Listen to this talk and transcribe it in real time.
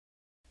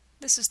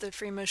This is the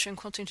free motion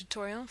quilting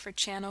tutorial for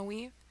Channel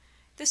Weave.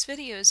 This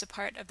video is a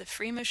part of the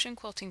free motion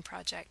quilting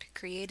project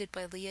created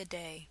by Leah.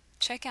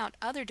 Check out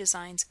other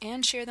designs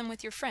and share them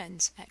with your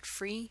friends at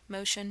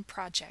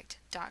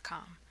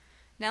freemotionproject.com.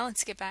 Now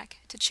let's get back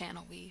to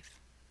Channel Weave.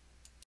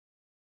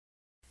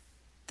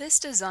 This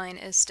design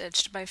is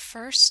stitched by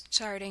first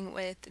starting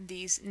with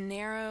these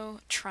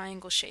narrow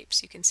triangle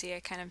shapes. You can see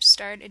I kind of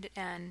started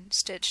and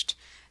stitched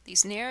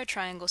these narrow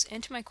triangles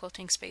into my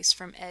quilting space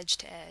from edge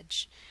to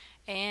edge.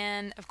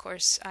 And of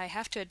course, I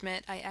have to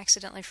admit I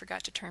accidentally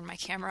forgot to turn my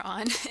camera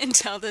on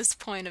until this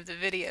point of the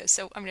video.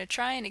 So I'm going to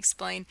try and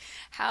explain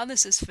how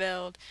this is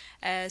filled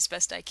as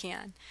best I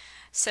can.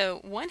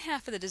 So one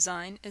half of the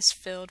design is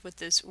filled with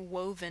this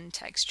woven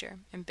texture,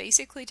 and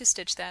basically to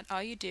stitch that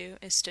all you do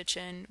is stitch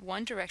in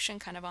one direction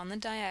kind of on the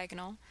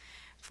diagonal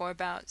for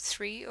about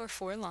 3 or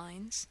 4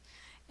 lines,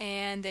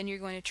 and then you're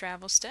going to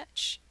travel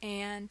stitch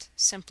and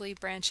simply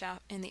branch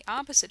out in the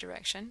opposite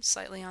direction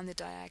slightly on the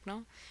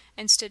diagonal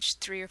and stitch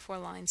 3 or 4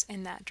 lines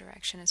in that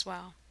direction as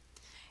well.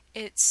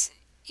 It's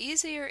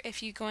easier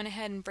if you go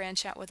ahead and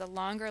branch out with a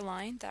longer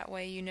line. That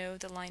way you know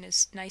the line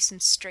is nice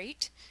and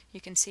straight.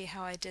 You can see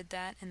how I did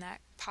that in that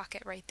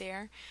pocket right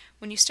there.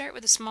 When you start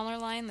with a smaller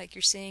line like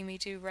you're seeing me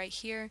do right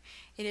here,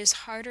 it is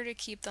harder to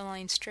keep the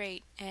line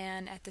straight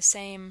and at the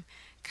same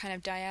kind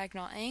of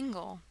diagonal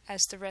angle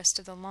as the rest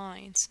of the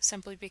lines,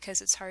 simply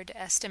because it's hard to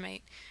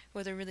estimate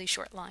with a really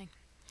short line.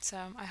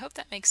 So I hope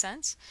that makes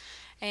sense.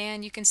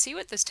 And you can see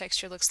what this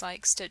texture looks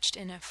like stitched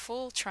in a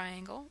full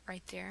triangle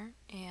right there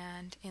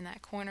and in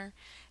that corner.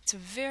 It's a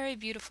very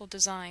beautiful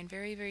design,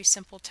 very, very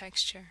simple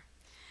texture.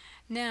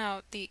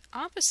 Now the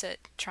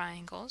opposite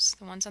triangles,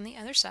 the ones on the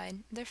other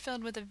side, they're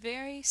filled with a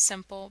very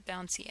simple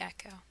bouncy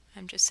echo.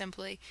 I'm just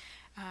simply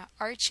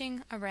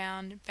arching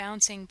around,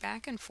 bouncing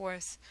back and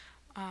forth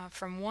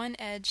from one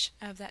edge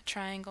of that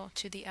triangle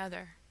to the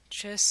other,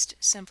 just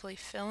simply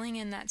filling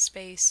in that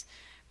space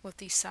with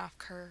these soft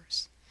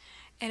curves.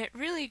 And it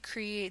really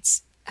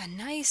creates a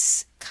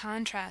nice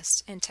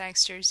contrast in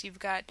textures. You've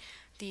got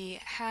the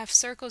half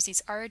circles,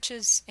 these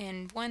arches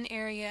in one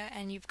area,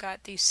 and you've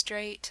got these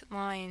straight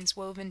lines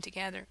woven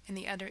together in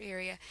the other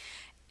area.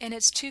 And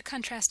it's two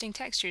contrasting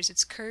textures.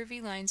 It's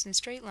curvy lines and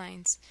straight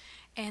lines.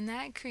 And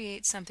that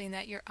creates something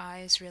that your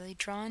eye is really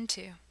drawn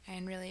to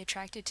and really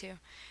attracted to.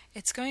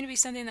 It's going to be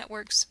something that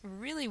works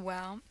really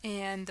well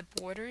in the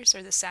borders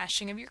or the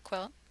sashing of your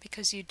quilt,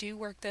 because you do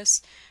work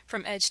this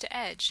from edge to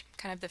edge.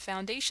 Kind of the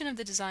foundation of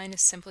the design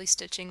is simply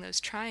stitching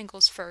those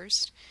triangles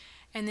first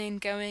and then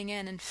going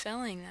in and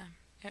filling them.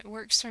 It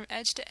works from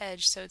edge to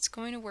edge, so it's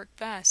going to work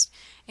best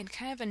in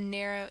kind of a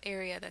narrow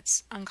area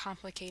that's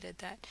uncomplicated,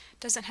 that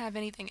doesn't have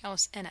anything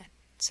else in it.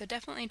 So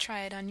definitely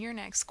try it on your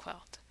next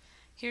quilt.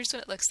 Here's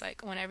what it looks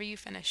like whenever you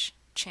finish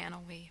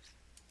Channel Weave.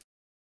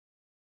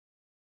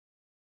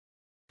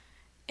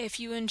 If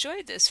you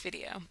enjoyed this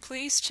video,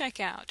 please check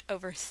out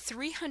over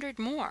 300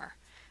 more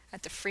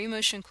at the Free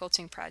Motion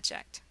Quilting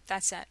Project.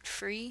 That's at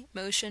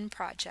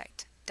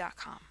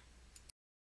freemotionproject.com.